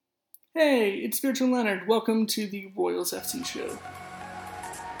Hey, it's Spiritual Leonard. Welcome to the Royals FC show.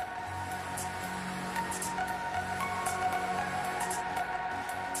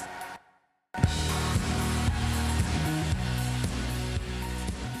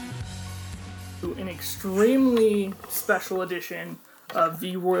 An extremely special edition of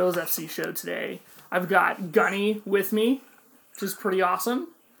the Royals FC show today. I've got Gunny with me, which is pretty awesome.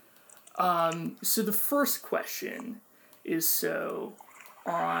 So the first question is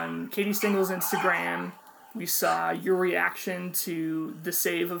on Katie Stingle's Instagram, we saw your reaction to the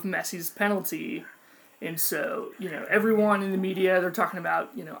save of Messi's penalty. And so, everyone in the media, they're talking about,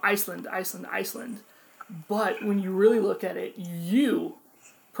 Iceland, Iceland, Iceland. But when you really look at it, you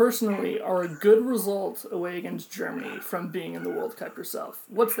personally are a good result away against Germany from being in the World Cup yourself.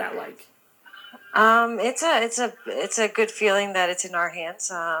 What's that like? It's a good feeling that it's in our hands.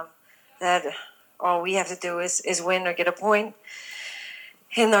 That all we have to do is win or get a point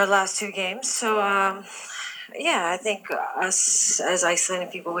in our last two games. So I think us as Icelandic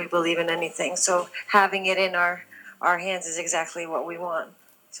people, we believe in anything. So having it in our hands is exactly what we want.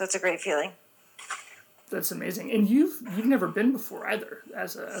 So it's a great feeling. That's amazing. And you've never been before either,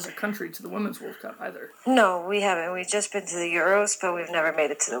 as a country, to the Women's World Cup either. No, we haven't. We've just been to the Euros, but we've never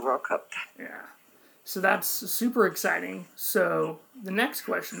made it to the World Cup. Yeah. So that's super exciting. So the next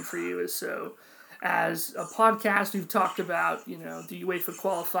question for you is, as a podcast, we've talked about, the UEFA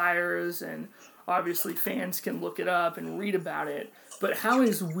qualifiers, and obviously fans can look it up and read about it. But how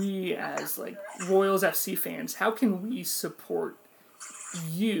is we as Royals FC fans, how can we support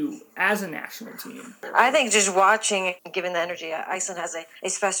you as a national team? I think just watching, given the energy, Iceland has a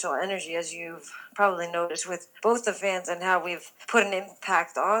special energy, as you've probably noticed with both the fans and how we've put an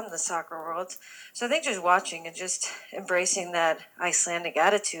impact on the soccer world. So I think just watching and just embracing that Icelandic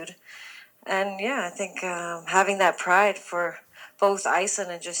attitude. And I think having that pride for both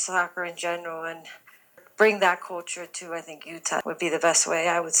Iceland and just soccer in general, and bring that culture to, I think, Utah would be the best way,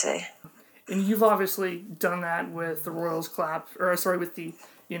 I would say. And you've obviously done that with the Royals clap, with the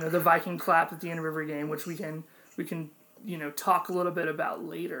the Viking clap at the end of every game, which we can talk a little bit about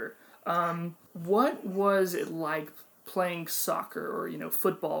later. What was it like playing soccer or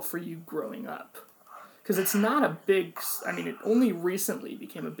football for you growing up? Because it's not a big. It only recently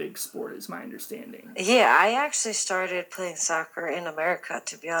became a big sport, is my understanding. Yeah, I actually started playing soccer in America,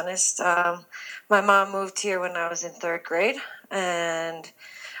 to be honest. My mom moved here when I was in third grade, and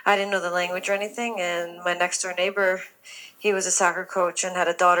I didn't know the language or anything, and my next door neighbor, he was a soccer coach and had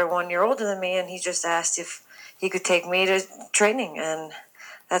a daughter 1 year older than me, and he just asked if he could take me to training, and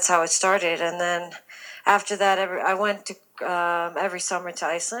that's how it started. And then after that, I went to every summer to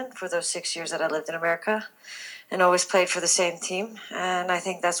Iceland for those 6 years that I lived in America, and always played for the same team. And I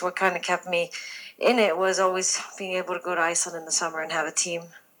think that's what kind of kept me in it, was always being able to go to Iceland in the summer and have a team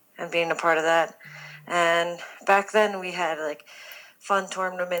and being a part of that. And back then we had fun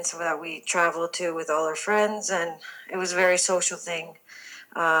tournaments that we traveled to with all our friends, and it was a very social thing.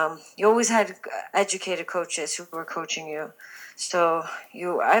 You always had educated coaches who were coaching you, so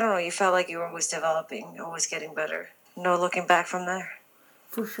you felt like you were always developing, always getting better. No looking back from there.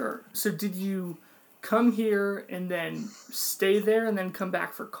 For sure. So did you come here and then stay there and then come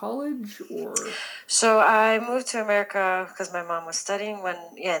back for college, or? So I moved to America because my mom was studying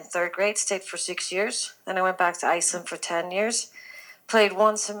in third grade, stayed for 6 years. Then I went back to Iceland for 10 years. Played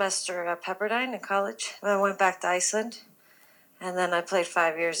one semester at Pepperdine in college. Then I went back to Iceland. And then I played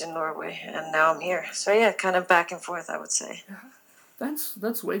 5 years in Norway. And now I'm here. So kind of back and forth, I would say.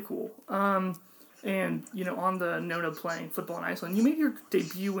 That's way cool. And, on the note of playing football in Iceland, you made your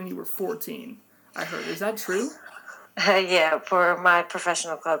debut when you were 14, I heard. Is that true? For my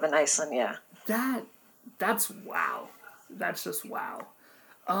professional club in Iceland, yeah. That's wow. That's just wow.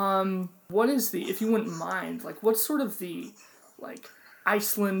 What is if you wouldn't mind, what's sort of the,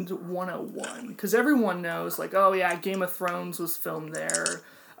 Iceland 101? Because everyone knows, Game of Thrones was filmed there.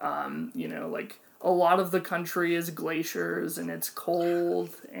 A lot of the country is glaciers and it's cold,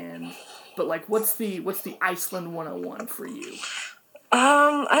 but what's the Iceland 101 for you?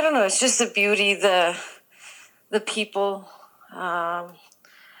 I don't know. It's just the beauty, the people. I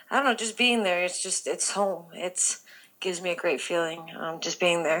don't know. Just being there. It's home. It gives me a great feeling. Just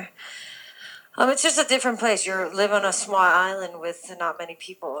being there. It's just a different place. You live on a small island with not many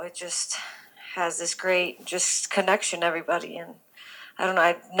people. It just has this great connection, everybody, and I don't know.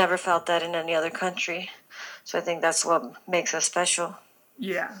 I've never felt that in any other country, so I think that's what makes us special.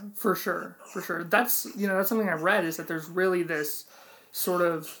 Yeah, for sure. That's that's something I've read, is that there's really this sort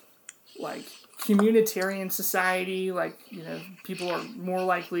of communitarian society. People are more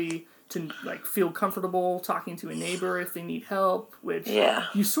likely to like feel comfortable talking to a neighbor if they need help, which Yeah.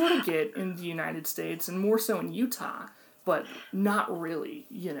 you sort of get in the United States and more so in Utah, but not really,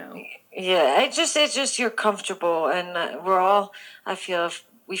 you know. Yeah, it's just you're comfortable, and we're all.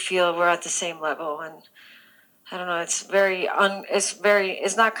 We feel we're at the same level, and I don't know.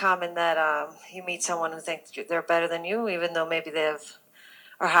 It's not common that you meet someone who thinks they're better than you, even though maybe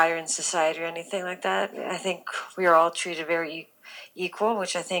are higher in society or anything like that. I think we are all treated very equal,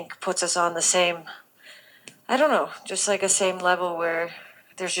 which I think puts us on the same. I don't know, just like a same level where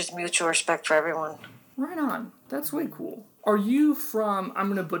there's just mutual respect for everyone. Right on. That's way cool. Are you from, I'm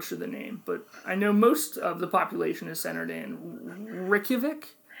going to butcher the name, but I know most of the population is centered in Reykjavik?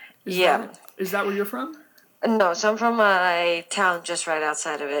 Is that where you're from? No, so I'm from a town just right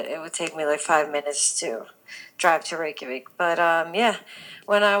outside of it. It would take me like 5 minutes to drive to Reykjavik. But yeah,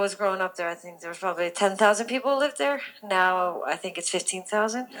 when I was growing up there, I think there was probably 10,000 people lived there. Now I think it's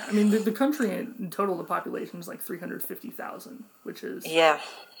 15,000. I mean, the country in total, the population is like 350,000, which is... Yeah,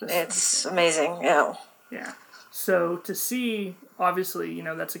 it's amazing, yeah. Yeah. So to see, obviously, you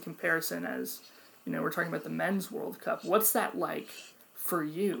know, that's a comparison as, you know, we're talking about the Men's World Cup. What's that like for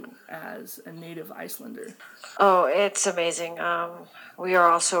you as a native Icelander? Oh, it's amazing. We are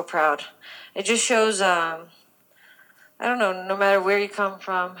all so proud. It just shows, I don't know, no matter where you come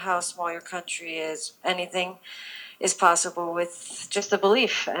from, how small your country is, anything is possible with just the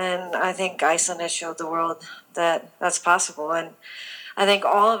belief. And I think Iceland has showed the world that that's possible. And I think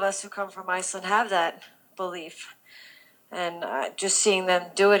all of us who come from Iceland have that belief. And just seeing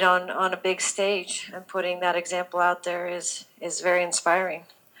them do it on a big stage and putting that example out there is very inspiring.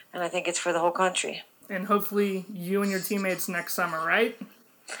 And I think it's for the whole country. And hopefully you and your teammates next summer, right?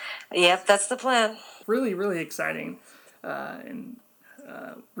 Yep, that's the plan. Really, really exciting. And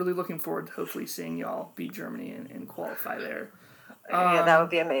really looking forward to hopefully seeing y'all beat Germany and qualify there. Yeah, that would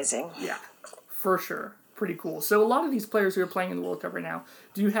be amazing. Yeah, for sure. Pretty cool. So a lot of these players who are playing in the World Cup right now,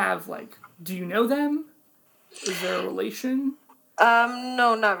 do you know them? Is there a relation?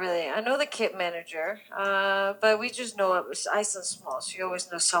 No, not really. I know the kit manager, but we just know it was Iceland's small, so you always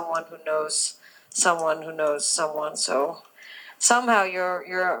know someone who knows someone who knows someone. So somehow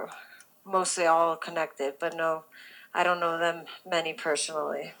you're mostly all connected, but no, I don't know them many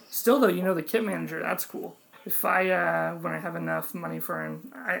personally. Still, though, you know the kit manager. That's cool. If when I have enough money for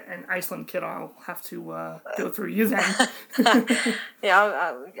an Iceland kit, I'll have to go through you then.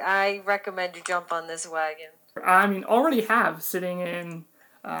 Yeah, I recommend you jump on this wagon. I mean, already have sitting in.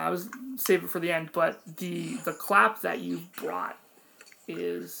 I was save it for the end, but the clap that you brought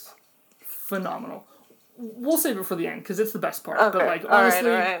is phenomenal. We'll save it for the end because it's the best part. Okay. But like honestly,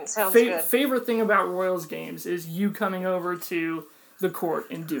 all right. Sounds good. Favorite thing about Royals games is you coming over to the court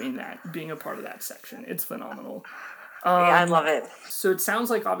and doing that, being a part of that section. It's phenomenal. Yeah, I love it. So it sounds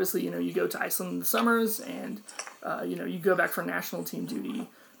like obviously, you know, you go to Iceland in the summers and, you know, you go back for national team duty.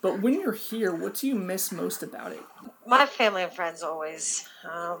 But when you're here, what do you miss most about it? My family and friends always.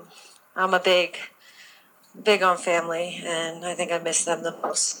 I'm a big on family, and I think I miss them the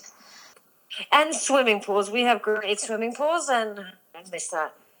most. And swimming pools. We have great swimming pools, and I miss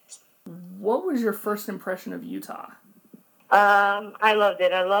that. What was your first impression of Utah? I loved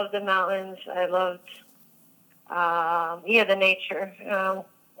it. I loved the mountains. I loved, the nature.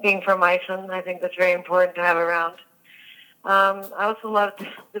 Being from Iceland, I think that's very important to have around. I also loved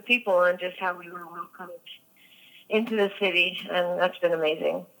the people and just how we were welcomed into the city, and that's been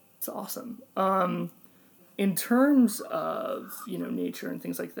amazing. It's awesome. In terms of, you know, nature and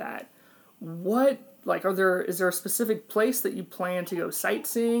things like that, is there a specific place that you plan to go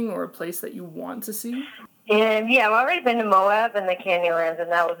sightseeing or a place that you want to see? And yeah, I've already been to Moab and the Canyonlands,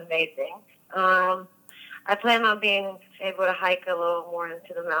 and that was amazing. I plan on being able to hike a little more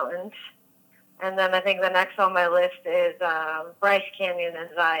into the mountains. And then I think the next on my list is Bryce Canyon and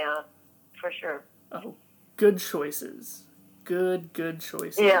Zion, for sure. Oh, good choices. Good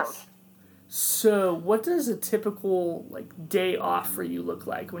choices. Yeah. So, what does a typical day off for you look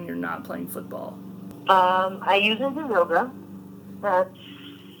like when you're not playing football? I usually do yoga. That's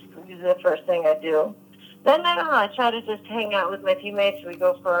usually the first thing I do. Then, I don't know, I try to just hang out with my teammates. We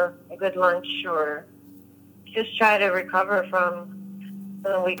go for a good lunch or just try to recover from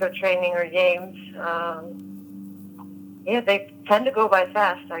a week of training or games. They tend to go by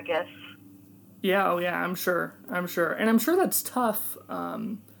fast, I guess. Yeah, I'm sure. And I'm sure that's tough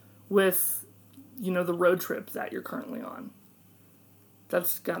with, you know, the road trip that you're currently on.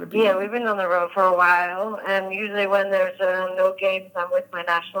 That's got to be... Yeah, we've been on the road for a while, and usually when there's no games, I'm with my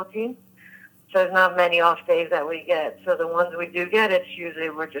national team. So there's not many off days that we get. So the ones we do get, it's usually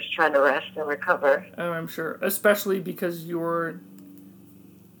we're just trying to rest and recover. Oh, I'm sure. Especially because you're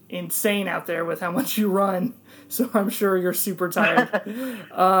insane out there with how much you run. So I'm sure you're super tired.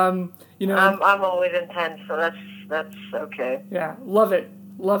 I'm always intense, so that's okay. Yeah, love it.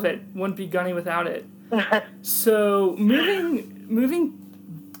 Wouldn't be Gunny without it. So moving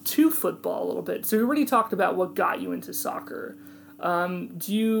to football a little bit. So we already talked about what got you into soccer.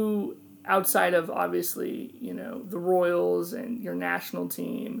 Do you, outside of obviously, the Royals and your national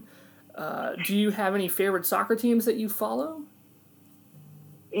team, do you have any favorite soccer teams that you follow?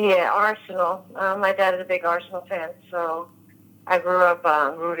 Yeah, Arsenal. My dad is a big Arsenal fan, so I grew up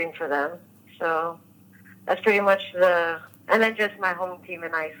rooting for them. So that's pretty much and then just my home team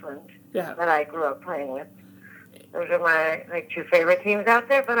in Iceland that I grew up playing with. Those are my two favorite teams out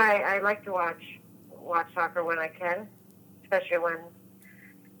there, but I like to watch soccer when I can, especially when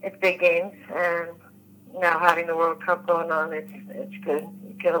it's big games. And now having the World Cup going on, it's good.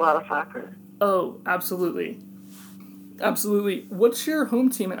 You get a lot of soccer. Oh, absolutely. Absolutely. What's your home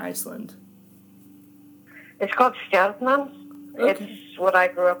team in Iceland? It's called Stjarnan. Okay. It's what I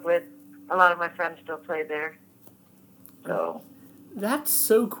grew up with. A lot of my friends still play there. So that's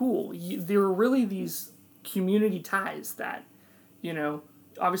so cool. There are really these community ties that,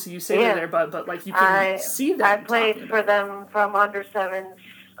 obviously you say they're there, but like you can see them. I played for them from under sevens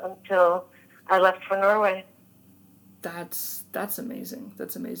until I left for Norway. That's amazing.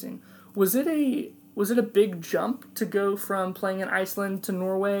 That's amazing. Was it a big jump to go from playing in Iceland to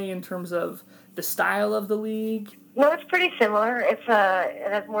Norway in terms of the style of the league? No, it's pretty similar. It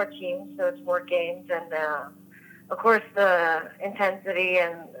has more teams, so it's more games, and of course the intensity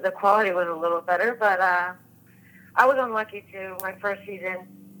and the quality was a little better. But I was unlucky too. My first season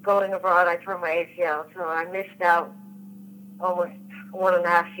going abroad, I tore my ACL, so I missed out almost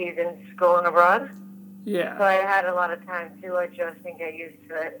 1.5 seasons going abroad. Yeah. So I had a lot of time to adjust and get used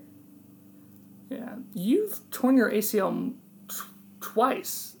to it. Yeah. You've torn your ACL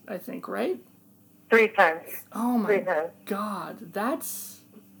twice, I think, right? 3 times. Oh my 3 times. God, that's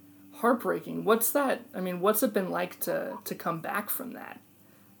heartbreaking. What's it been like to come back from that?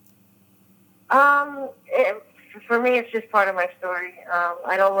 For me, it's just part of my story.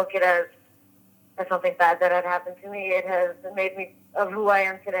 I don't look at it as something bad that had happened to me. It has made me of who I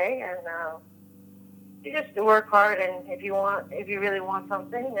am today, and you just work hard. And if you really want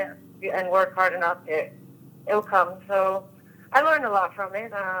something, and work hard enough, it'll come. So I learned a lot from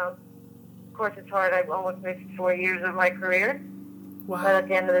it. Of course, it's hard. I've almost missed 4 years of my career. Wow. But at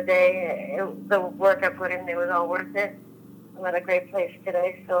the end of the day, the work I put in, it was all worth it. I'm at a great place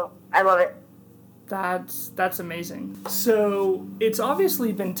today, so I love it. That's amazing. So it's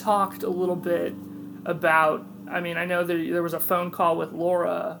obviously been talked a little bit about, I know there was a phone call with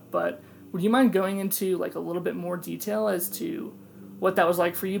Laura, but would you mind going into like a little bit more detail as to what that was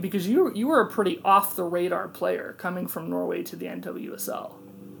like for you? Because you were a pretty off-the-radar player coming from Norway to the NWSL.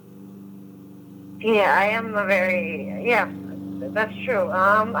 Yeah, I am that's true.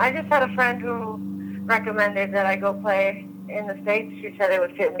 I just had a friend who recommended that I go play in the States. She said it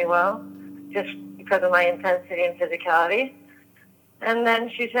would fit me well, just because of my intensity and physicality. And then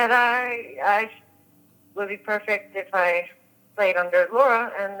she said I would be perfect if I played under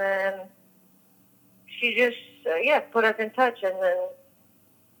Laura. And then she just, put us in touch. And then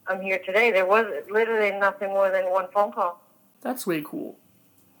I'm here today. There was literally nothing more than one phone call. That's way cool.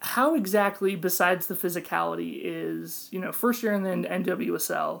 How exactly, besides the physicality, is, first year in the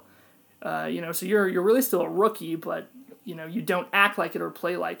NWSL, so you're really still a rookie, but, you don't act like it or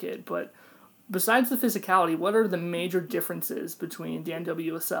play like it. But besides the physicality, what are the major differences between the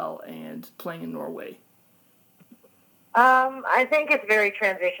NWSL and playing in Norway? I think it's very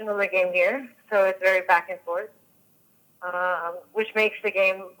transitional, the game here. So it's very back and forth, which makes the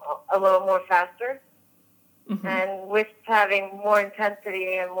game a little more faster. Mm-hmm. And with having more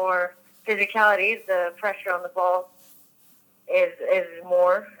intensity and more physicality, the pressure on the ball is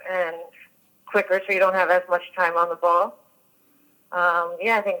more and quicker, so you don't have as much time on the ball.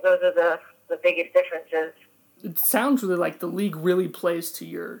 I think those are the biggest differences. It sounds really like the league really plays to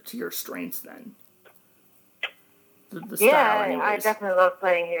your strengths then. The style, anyways. I definitely love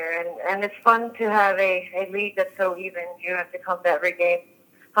playing here, and it's fun to have a league that's so even. You have to come to every game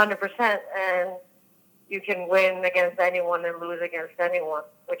 100%, and you can win against anyone and lose against anyone,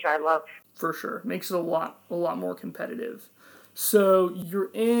 which I love. For sure. Makes it a lot more competitive. So you're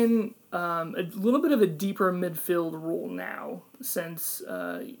in a little bit of a deeper midfield role now since,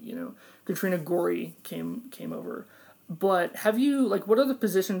 Katrina Gorey came over. But have you, what other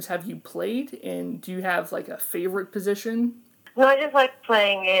positions have you played? And do you have, a favorite position? No, I just like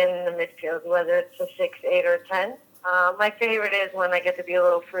playing in the midfield, whether it's a 6, 8, or 10. My favorite is when I get to be a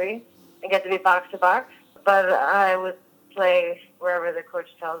little free and get to be box to box. But I would play wherever the coach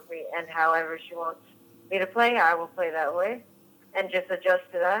tells me, and however she wants me to play, I will play that way, and just adjust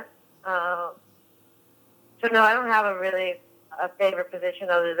to that. So no, I don't have a favorite position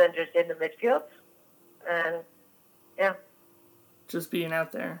other than just in the midfield, and yeah, Just being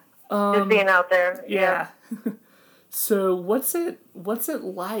out there. just being out there. Yeah. So what's it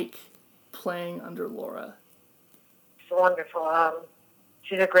like playing under Laura? It's wonderful.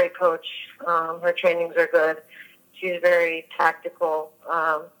 She's a great coach. Her trainings are good. She's very tactical.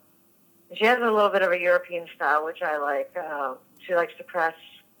 She has a little bit of a European style, which I like. She likes to press,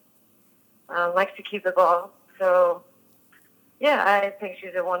 likes to keep the ball. So, yeah, I think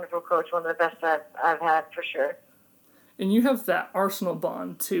she's a wonderful coach, one of the best I've had for sure. And you have that Arsenal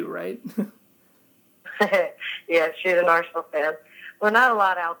bond too, right? Yeah, she's an Arsenal fan. We're not a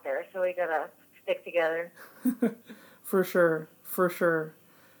lot out there, so we gotta stick together. For sure.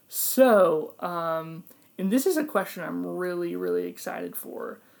 So, and this is a question I'm really, really excited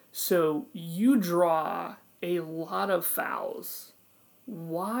for. So, you draw a lot of fouls.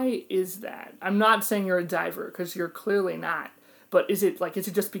 Why is that? I'm not saying you're a diver, because you're clearly not. But is it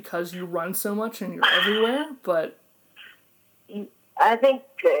just because you run so much and you're everywhere? But I think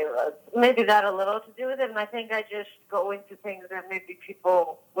maybe that a little to do with it, and I think I just go into things that maybe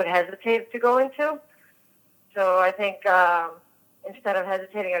people would hesitate to go into. So I think instead of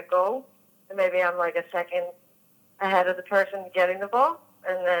hesitating, I go, and maybe I'm like a second ahead of the person getting the ball,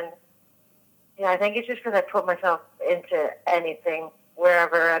 and then I think it's just because I put myself into anything,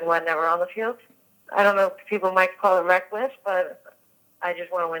 wherever and whenever on the field. I don't know if people might call it reckless, but I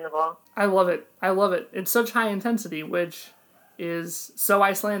just want to win the ball. I love it. It's such high intensity, which is so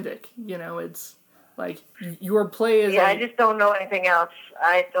Icelandic. It's like your play is. Yeah, I just don't know anything else.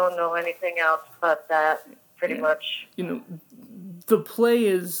 I don't know anything else but that, pretty much. The play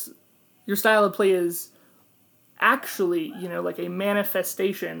is, your style of play is actually, like a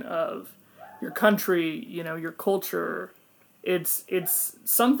manifestation of your country, your culture. It's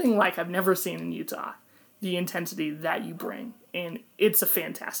something like I've never seen in Utah, the intensity that you bring, and it's a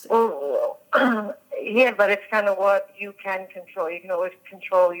fantastic. Well, yeah, but it's kind of what you can control. You can always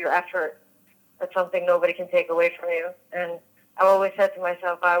control your effort. That's something nobody can take away from you. And I've always said to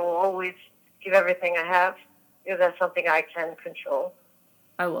myself, I will always give everything I have, because that's something I can control.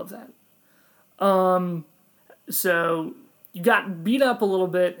 I love that. So you got beat up a little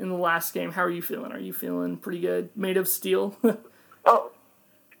bit in the last game. How are you feeling? Are you feeling pretty good? Made of steel? Oh,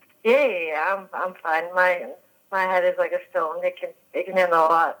 yeah. I'm fine. My head is like a stone. It can handle a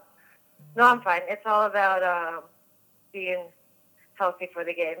lot. No, I'm fine. It's all about being healthy for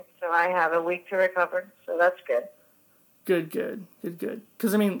the game. So I have a week to recover. So that's good. Good.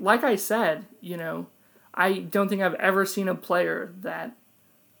 Because, like I said, I don't think I've ever seen a player that,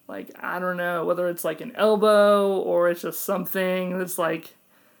 I don't know, whether it's like an elbow or it's just something that's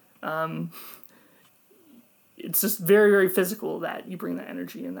it's just very, very physical that you bring that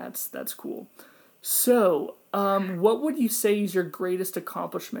energy, and that's cool. So, what would you say is your greatest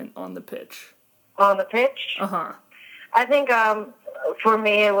accomplishment on the pitch? On the pitch? Uh-huh. I think for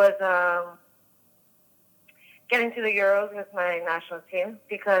me it was getting to the Euros with my national team,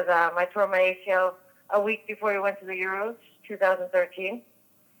 because I tore my ACL a week before we went to the Euros, 2013.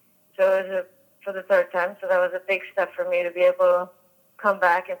 So it was for the third time. So that was a big step for me to be able to come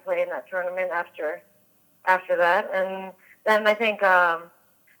back and play in that tournament after that. And then I think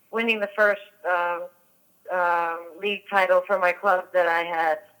winning the first league title for my club that I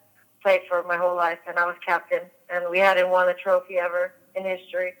had played for my whole life, and I was captain, and we hadn't won a trophy ever in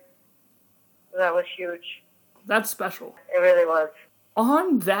history. So that was huge. That's special. It really was.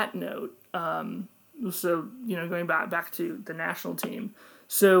 On that note, so, going back to the national team,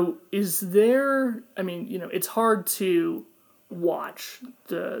 so is there, it's hard to watch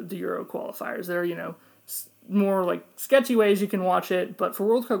the Euro qualifiers. There are, more like sketchy ways you can watch it, but for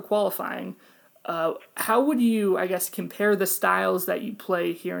World Cup qualifying, how would you, I guess, compare the styles that you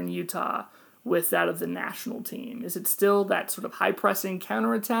play here in Utah with that of the national team? Is it still that sort of high-pressing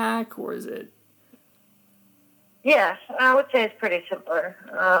counterattack, or is it? Yeah, I would say it's pretty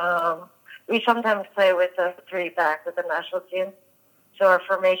similar. We sometimes play with a 3-back with the national team, so our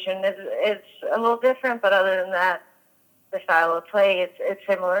formation is a little different, but other than that, the style of play, it's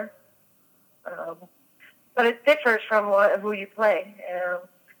similar. But it differs from who you play.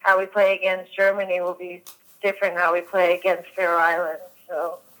 How we play against Germany will be different how we play against Faroe Islands.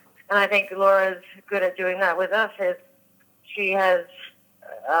 So, and I think Laura's good at doing that with us. She has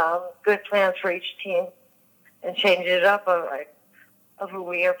good plans for each team and changes it up of who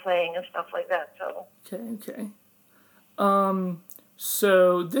we are playing and stuff like that. So Okay.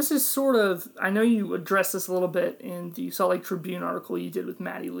 So this is sort of, I know you addressed this a little bit in the Salt Lake Tribune article you did with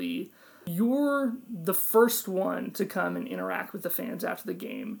Maddie Lee. You're the first one to come and interact with the fans after the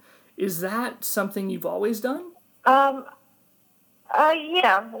game. Is that something you've always done? Yeah.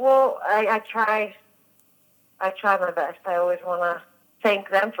 Well, I try my best. I always want to thank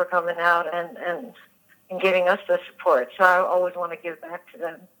them for coming out and giving us the support. So I always want to give back to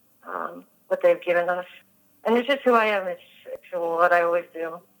them what they've given us. And it's just who I am. It's what I always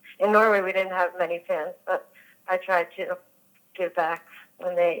do. In Norway, we didn't have many fans, but I tried to give back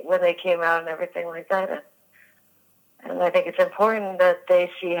when they came out and everything like that. And I think it's important that they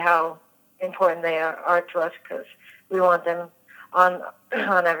see how important they are to us, because we want them on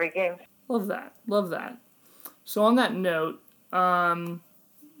every game. Love that. So on that note, so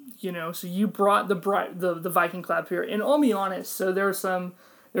you brought the Viking clap here, and I'll be honest. So there's some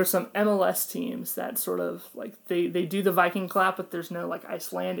MLS teams that sort of like they do the Viking clap, but there's no like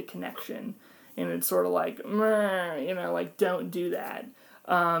Icelandic connection, and it's sort of like like don't do that.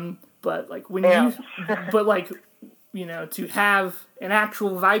 But like when you, but like to have an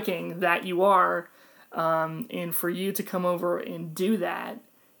actual Viking that you are, and for you to come over and do that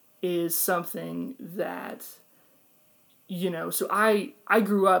is something that So I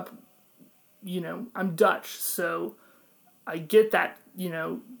grew up, I'm Dutch, so I get that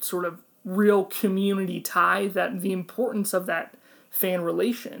sort of real community tie, that the importance of that fan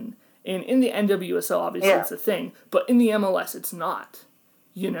relation. And in the NWSL, obviously, it's a thing, but in the MLS, it's not.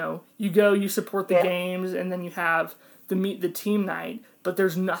 You go, you support the games, and then you have the meet the team night, but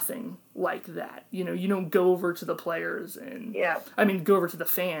there's nothing like that. You don't go over to the players and go over to the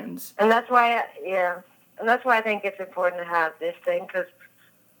fans. And that's why, I think it's important to have this thing, because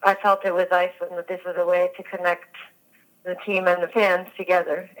I felt it with Iceland that this was a way to connect the team and the fans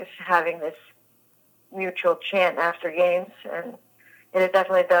together, is having this mutual chant after games, and it had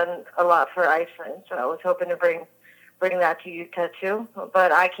definitely done a lot for Iceland. So I was hoping to bring that to Utah too,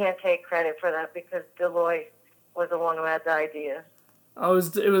 but I can't take credit for that because Deloy was the one who had the idea. Oh,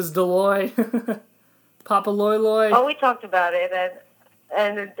 it was Deloy, Papa Loy. Oh, we talked about it,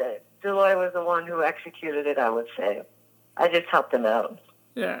 and Deloy was the one who executed it, I would say. I just helped him out.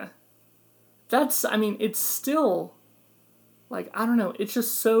 Yeah. It's still, like, I don't know, it's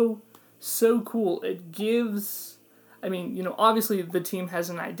just so cool. It gives, obviously the team has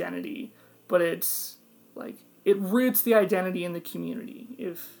an identity, but it's, like, it roots the identity in the community,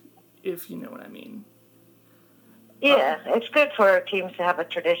 if you know what I mean. Yeah, it's good for teams to have a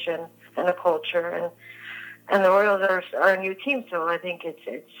tradition and a culture, and the Royals are a new team, so I think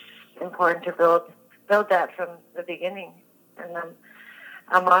it's important to build that from the beginning, and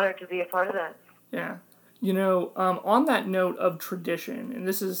I'm honored to be a part of that. Yeah, on that note of tradition, and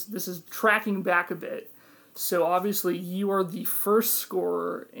this is tracking back a bit. So obviously, you are the first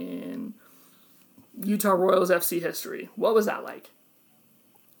scorer in Utah Royals FC history. What was that like?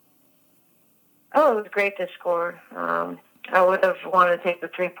 Oh, it was great to score. I would have wanted to take the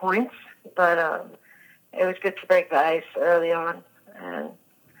 3 points, but it was good to break the ice early on, and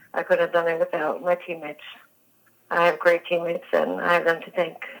I couldn't have done it without my teammates. I have great teammates, and I have them to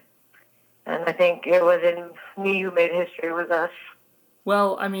thank. And I think it wasn't me who made history, it was us.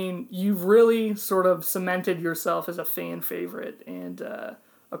 Well, you've really sort of cemented yourself as a fan favorite and a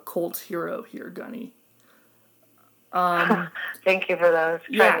cult hero here, Gunny. Thank you for those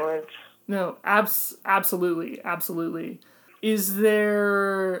kind words. No, absolutely. Is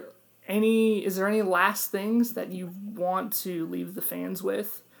there any last things that you want to leave the fans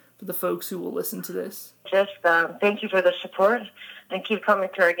with, for the folks who will listen to this? Just thank you for the support, and keep coming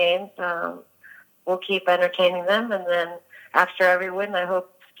to our games. We'll keep entertaining them, and then after every win, I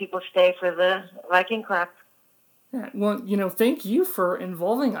hope people stay for the Viking clap. Yeah, well, thank you for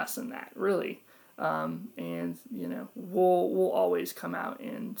involving us in that, really. And we'll always come out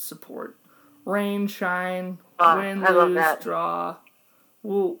and support. Rain, shine, win, lose, draw.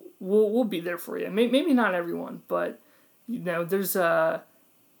 We'll be there for you. Maybe not everyone, but there's a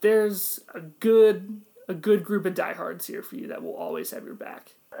good group of diehards here for you that will always have your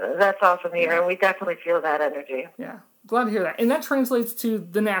back. That's awesome here, and we definitely feel that energy. Yeah, glad to hear that, and that translates to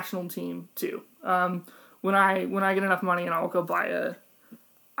the national team too. When I get enough money, and I'll go buy a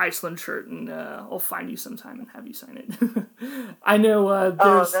Iceland shirt, and I'll find you sometime and have you sign it. I know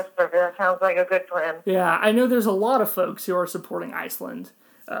that's perfect. That sounds like a good plan. Yeah, I know there's a lot of folks who are supporting Iceland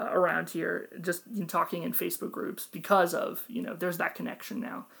around here, just talking in Facebook groups, because of, there's that connection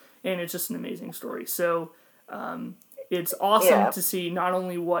now, and it's just an amazing story. So it's awesome to see not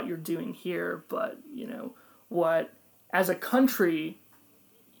only what you're doing here, but, what, as a country,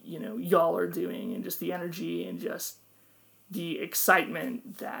 y'all are doing, and just the energy and just the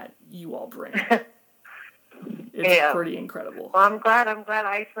excitement that you all bring. It's pretty incredible. Well, I'm glad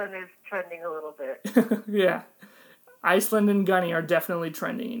Iceland is trending a little bit. Yeah. Iceland and Gunny are definitely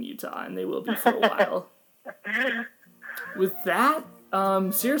trending in Utah, and they will be for a while. With that,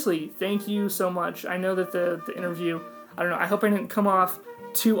 seriously, thank you so much. I know that the interview, I don't know, I hope I didn't come off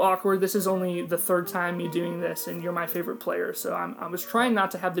too awkward. This is only the third time me doing this, and you're my favorite player, so I was trying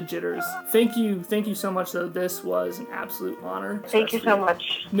not to have the jitters. Thank you so much, though. This was an absolute honor. Thank you so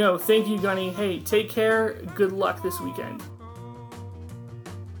much. No, thank you, Gunny. Hey, take care. Good luck this weekend.